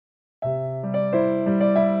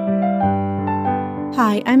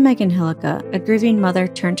Hi, I'm Megan Hillica, a grieving mother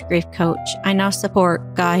turned grief coach. I now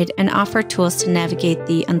support, guide, and offer tools to navigate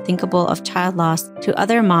the unthinkable of child loss to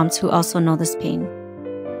other moms who also know this pain.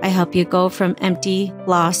 I help you go from empty,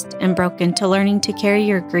 lost, and broken to learning to carry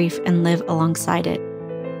your grief and live alongside it.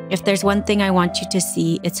 If there's one thing I want you to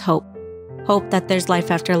see, it's hope. Hope that there's life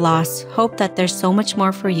after loss, hope that there's so much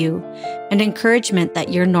more for you, and encouragement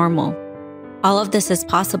that you're normal. All of this is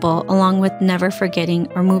possible, along with never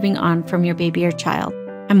forgetting or moving on from your baby or child.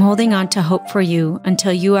 I'm holding on to hope for you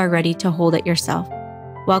until you are ready to hold it yourself.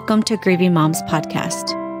 Welcome to Grieving Moms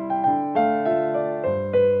Podcast.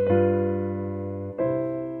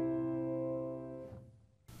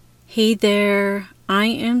 Hey there, I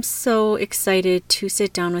am so excited to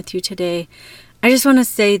sit down with you today. I just want to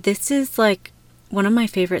say this is like one of my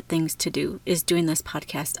favorite things to do is doing this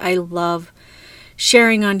podcast. I love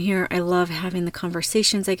sharing on here. I love having the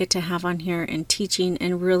conversations I get to have on here and teaching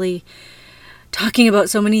and really talking about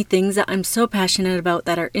so many things that I'm so passionate about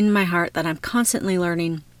that are in my heart that I'm constantly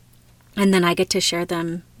learning. And then I get to share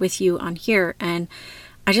them with you on here. And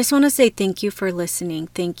I just want to say thank you for listening.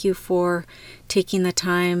 Thank you for taking the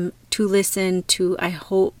time to listen to, I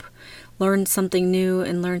hope, learn something new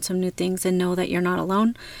and learn some new things and know that you're not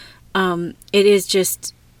alone. It is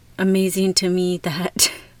just amazing to me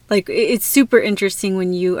that it's super interesting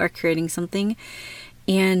when you are creating something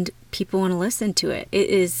and people want to listen to it. It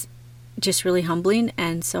is just really humbling.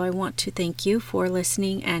 And so I want to thank you for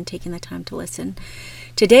listening and taking the time to listen.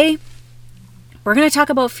 Today, we're going to talk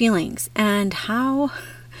about feelings and how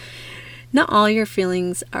not all your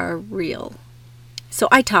feelings are real. So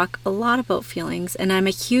I talk a lot about feelings, and I'm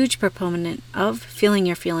a huge proponent of feeling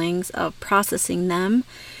your feelings, of processing them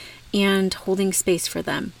and holding space for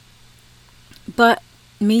them. But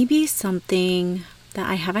maybe something that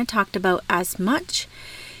I haven't talked about as much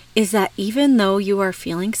is that even though you are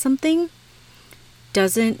feeling something,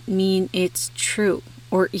 doesn't mean it's true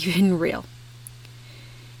or even real.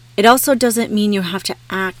 It also doesn't mean you have to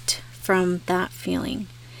act from that feeling.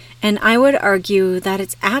 And I would argue that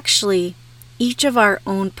it's actually each of our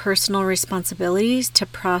own personal responsibilities to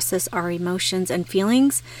process our emotions and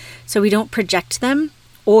feelings so we don't project them,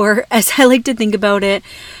 or as I like to think about it,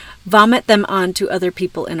 vomit them onto other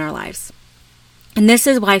people in our lives. And this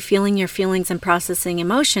is why feeling your feelings and processing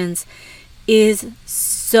emotions is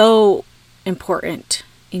so important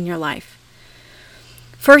in your life.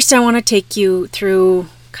 First, I want to take you through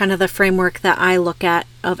kind of the framework that I look at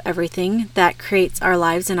of everything that creates our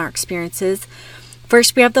lives and our experiences.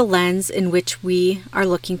 First, we have the lens in which we are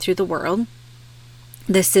looking through the world.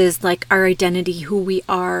 This is like our identity, who we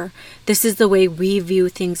are. This is the way we view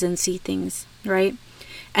things and see things, right?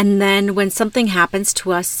 And then when something happens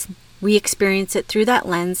to us, we experience it through that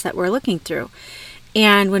lens that we're looking through.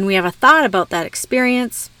 And when we have a thought about that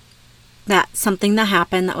experience, that something that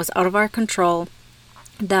happened that was out of our control,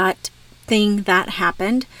 that thing that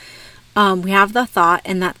happened, we have the thought,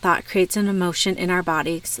 and that thought creates an emotion in our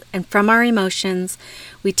bodies. And from our emotions,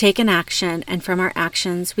 we take an action. And from our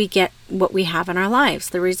actions, we get what we have in our lives,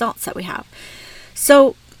 the results that we have.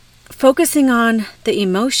 So focusing on the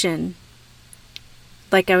emotion,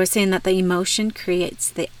 like I was saying, that the emotion creates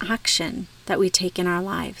the action that we take in our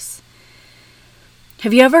lives.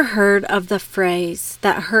 Have you ever heard of the phrase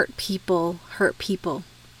that hurt people hurt people?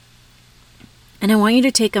 And I want you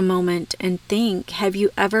to take a moment and think, have you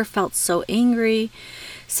ever felt so angry,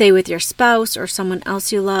 say with your spouse or someone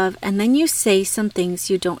else you love, and then you say some things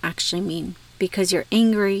you don't actually mean because you're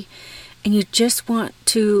angry and you just want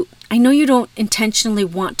to, I know you don't intentionally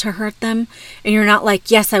want to hurt them, and you're not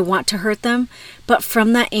like, yes, I want to hurt them, but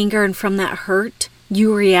from that anger and from that hurt,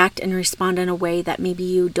 you react and respond in a way that maybe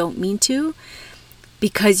you don't mean to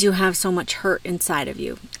because you have so much hurt inside of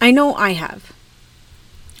you. I know I have.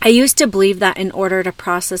 I used to believe that in order to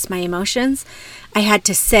process my emotions, I had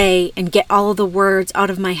to say and get all of the words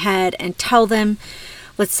out of my head and tell them,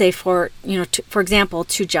 let's say for example,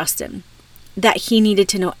 to Justin, that he needed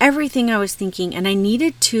to know everything I was thinking. And I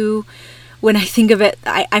needed to, when I think of it,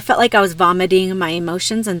 I felt like I was vomiting my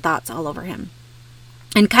emotions and thoughts all over him.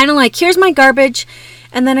 And kind of like, here's my garbage.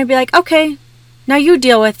 And then I'd be like, okay, now you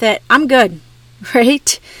deal with it. I'm good,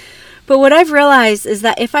 right? But what I've realized is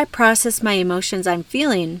that if I process my emotions I'm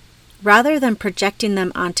feeling, rather than projecting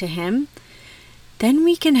them onto him, then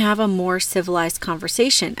we can have a more civilized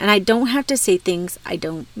conversation. And I don't have to say things I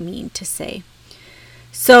don't mean to say.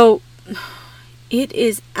 So it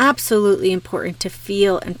is absolutely important to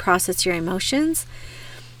feel and process your emotions.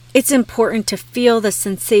 It's important to feel the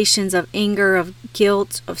sensations of anger, of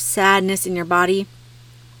guilt, of sadness in your body.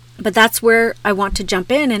 But that's where I want to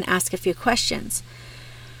jump in and ask a few questions.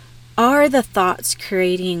 Are the thoughts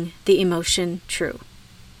creating the emotion true?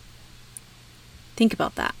 Think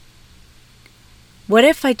about that. What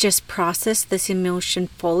if I just processed this emotion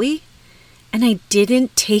fully and I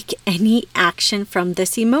didn't take any action from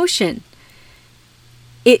this emotion?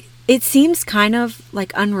 It seems kind of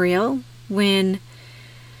like unreal when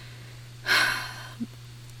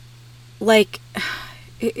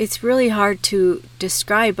it's really hard to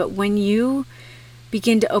describe, but when you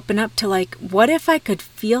begin to open up to what if I could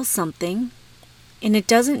feel something, and it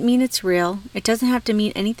doesn't mean it's real. It doesn't have to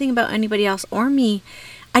mean anything about anybody else or me.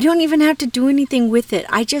 I don't even have to do anything with it.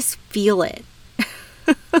 I just feel it.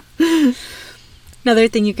 Another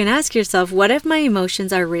thing you can ask yourself, what if my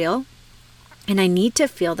emotions are real and I need to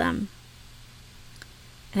feel them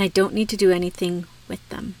and I don't need to do anything with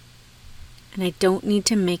them? And I don't need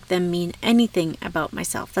to make them mean anything about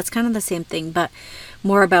myself. That's kind of the same thing, but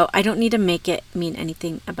more about I don't need to make it mean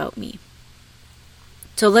anything about me.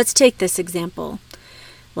 So let's take this example.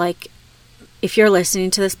 If you're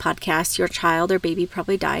listening to this podcast, your child or baby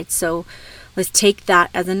probably died. So let's take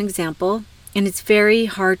that as an example. And it's very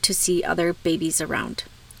hard to see other babies around.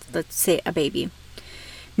 Let's say a baby.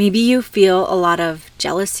 Maybe you feel a lot of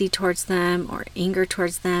jealousy towards them or anger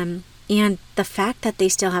towards them. And the fact that they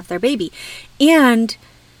still have their baby. And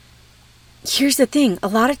here's the thing. A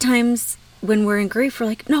lot of times when we're in grief, we're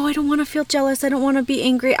like, no, I don't want to feel jealous. I don't want to be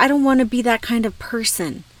angry. I don't want to be that kind of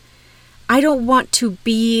person. I don't want to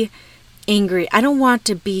be angry. I don't want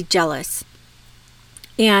to be jealous.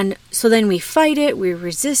 And so then we fight it. We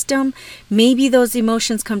resist them. Maybe those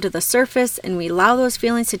emotions come to the surface and we allow those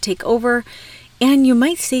feelings to take over. And you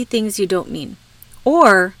might say things you don't mean.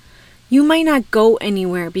 Or you might not go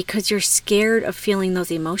anywhere because you're scared of feeling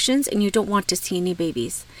those emotions and you don't want to see any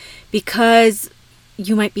babies because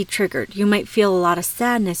you might be triggered. You might feel a lot of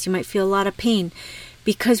sadness. You might feel a lot of pain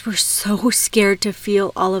because we're so scared to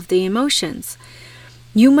feel all of the emotions.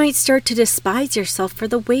 You might start to despise yourself for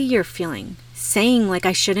the way you're feeling, saying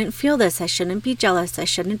I shouldn't feel this. I shouldn't be jealous. I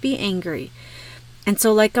shouldn't be angry. And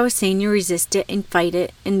so like I was saying, you resist it and fight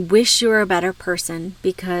it and wish you were a better person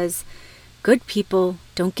because good people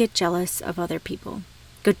don't get jealous of other people.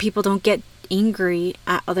 Good people don't get angry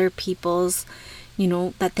at other people's,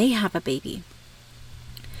 that they have a baby.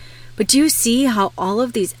 But do you see how all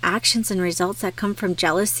of these actions and results that come from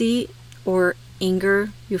jealousy or anger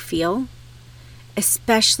you feel,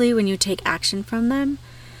 especially when you take action from them?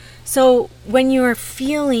 So when you are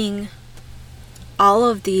feeling all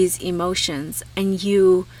of these emotions and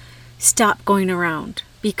you stop going around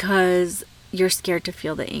because you're scared to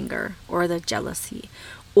feel the anger or the jealousy,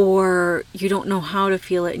 or you don't know how to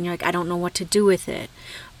feel it and you're like, I don't know what to do with it.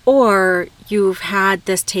 Or you've had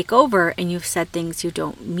this take over and you've said things you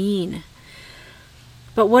don't mean.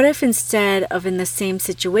 But what if instead of in the same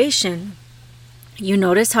situation, you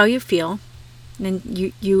notice how you feel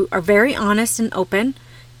and you are very honest and open.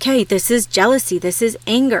 Okay, this is jealousy. This is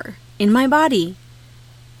anger in my body.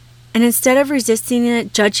 And instead of resisting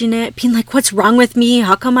it, judging it, being like, what's wrong with me?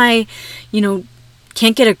 How come I,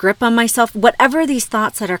 can't get a grip on myself? Whatever these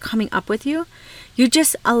thoughts that are coming up with you, you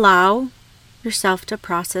just allow yourself to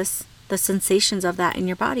process the sensations of that in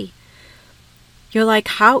your body. You're like,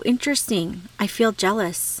 how interesting. I feel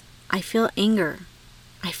jealous. I feel anger.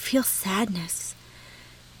 I feel sadness.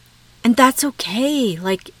 And that's okay.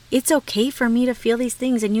 It's okay for me to feel these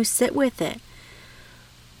things, and you sit with it.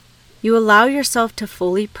 You allow yourself to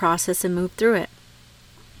fully process and move through it.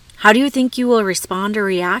 How do you think you will respond or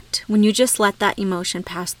react when you just let that emotion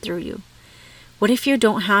pass through you? What if you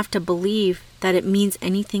don't have to believe that it means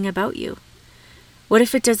anything about you? What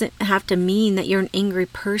if it doesn't have to mean that you're an angry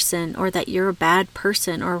person or that you're a bad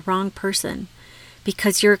person or a wrong person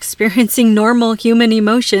because you're experiencing normal human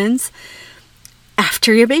emotions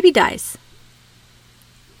after your baby dies?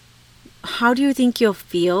 How do you think you'll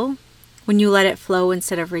feel when you let it flow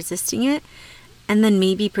instead of resisting it and then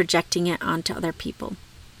maybe projecting it onto other people?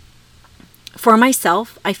 For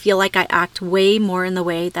myself, I feel like I act way more in the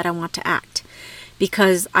way that I want to act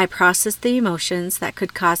because I process the emotions that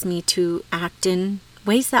could cause me to act in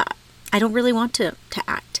ways that I don't really want to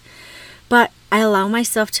act. But I allow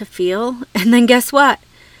myself to feel, and then guess what?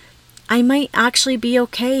 I might actually be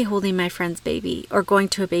okay holding my friend's baby or going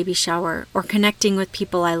to a baby shower or connecting with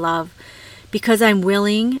people I love because I'm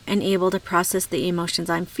willing and able to process the emotions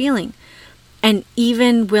I'm feeling, and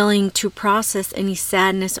even willing to process any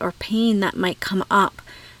sadness or pain that might come up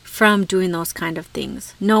from doing those kind of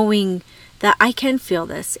things, knowing that I can feel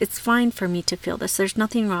this. It's fine for me to feel this. There's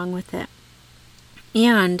nothing wrong with it.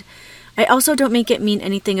 And I also don't make it mean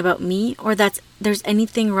anything about me or that there's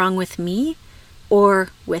anything wrong with me or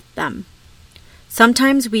with them.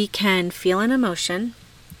 Sometimes we can feel an emotion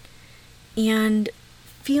and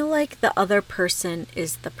feel like the other person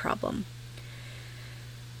is the problem.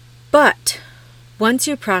 But once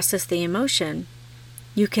you process the emotion,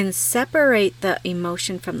 you can separate the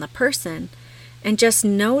emotion from the person and just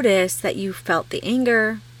notice that you felt the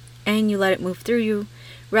anger and you let it move through you,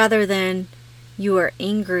 rather than you are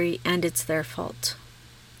angry and it's their fault.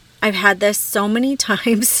 I've had this so many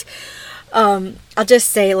times. I'll just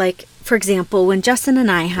say, like, for example, when Justin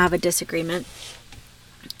and I have a disagreement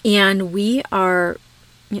and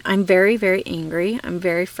I'm very, very angry. I'm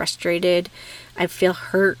very frustrated. I feel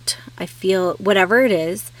hurt. I feel whatever it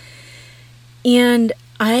is. And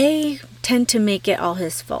I tend to make it all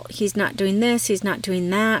his fault. He's not doing this. He's not doing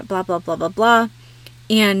that. Blah, blah, blah, blah, blah.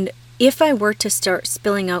 And if I were to start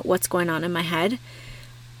spilling out what's going on in my head,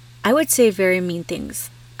 I would say very mean things.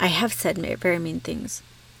 I have said very mean things.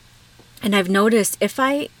 And I've noticed if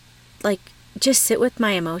I just sit with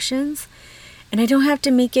my emotions and I don't have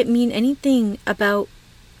to make it mean anything about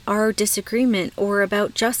our disagreement or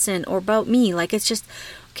about Justin or about me. Like, it's just,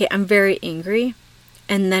 okay, I'm very angry.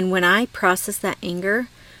 And then when I process that anger,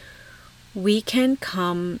 we can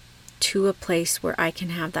come to a place where I can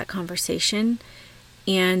have that conversation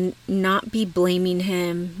and not be blaming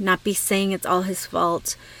him, not be saying it's all his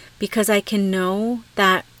fault, because I can know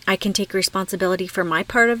that I can take responsibility for my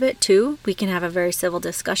part of it too. We can have a very civil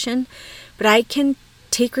discussion, but I can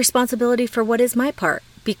take responsibility for what is my part,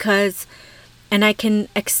 and I can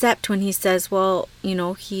accept when he says, well,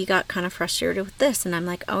 he got kind of frustrated with this. And I'm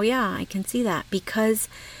like, oh yeah, I can see that, because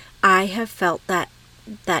I have felt that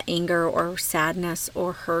anger or sadness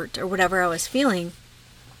or hurt or whatever I was feeling.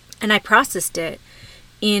 And I processed it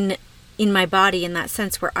in my body in that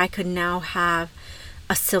sense, where I could now have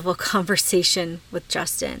a civil conversation with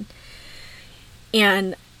Justin.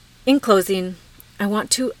 And in closing, I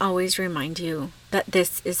want to always remind you that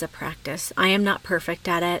this is a practice. I am not perfect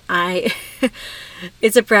at it.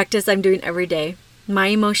 It's a practice I'm doing every day. My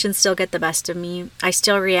emotions still get the best of me. I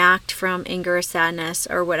still react from anger or sadness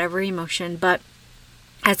or whatever emotion, but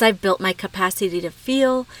as I've built my capacity to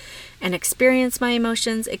feel and experience my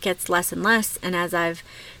emotions, it gets less and less. And as I've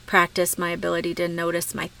practiced my ability to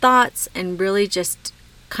notice my thoughts and really just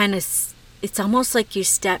it's almost like you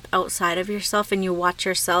step outside of yourself and you watch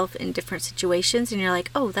yourself in different situations and you're like,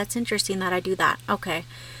 oh, that's interesting that I do that. Okay.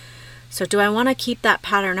 So do I want to keep that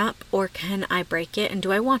pattern up, or can I break it? And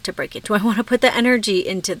do I want to break it? Do I want to put the energy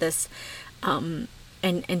into this and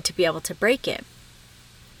to be able to break it?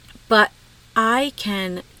 But I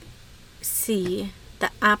can see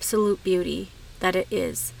the absolute beauty that it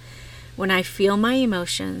is when I feel my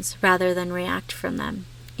emotions rather than react from them,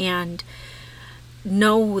 and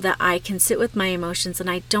know that I can sit with my emotions and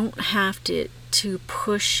I don't have to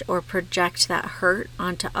push or project that hurt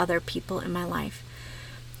onto other people in my life.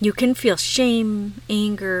 You can feel shame,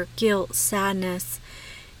 anger, guilt, sadness,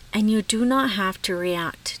 and you do not have to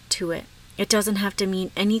react to it. It doesn't have to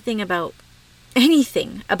mean anything about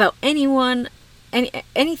anyone,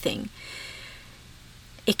 anything.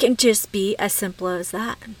 It can just be as simple as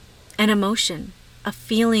that. An emotion, a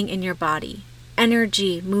feeling in your body,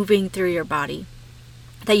 energy moving through your body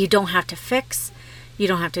that you don't have to fix, you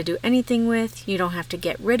don't have to do anything with, you don't have to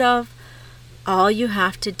get rid of. All you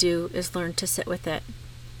have to do is learn to sit with it.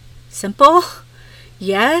 Simple?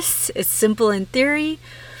 Yes, it's simple in theory.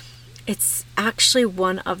 It's actually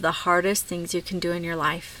one of the hardest things you can do in your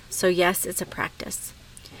life. So yes, it's a practice.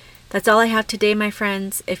 That's all I have today, my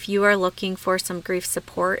friends. If you are looking for some grief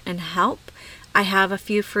support and help, I have a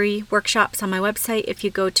few free workshops on my website. If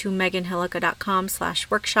you go to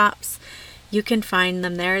meganhillica.com/workshops, you can find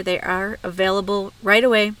them there. They are available right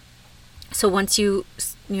away. So once you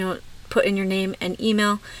put in your name and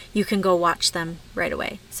email, you can go watch them right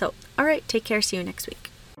away. So, all right, take care. See you next week.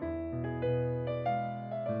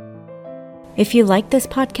 If you like this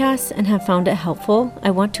podcast and have found it helpful,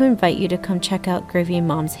 I want to invite you to come check out Grieving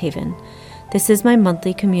Moms Haven. This is my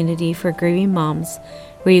monthly community for grieving moms,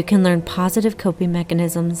 where you can learn positive coping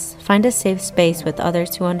mechanisms, find a safe space with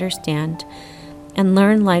others who understand, and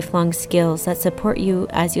learn lifelong skills that support you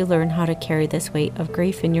as you learn how to carry this weight of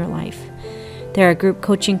grief in your life. There are group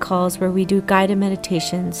coaching calls where we do guided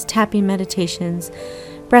meditations, tapping meditations,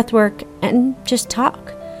 breath work, and just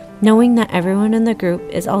talk, knowing that everyone in the group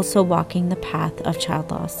is also walking the path of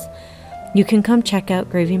child loss. You can come check out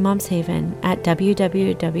Grieving Moms Haven at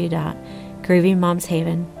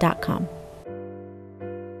www.grievingmomshaven.com.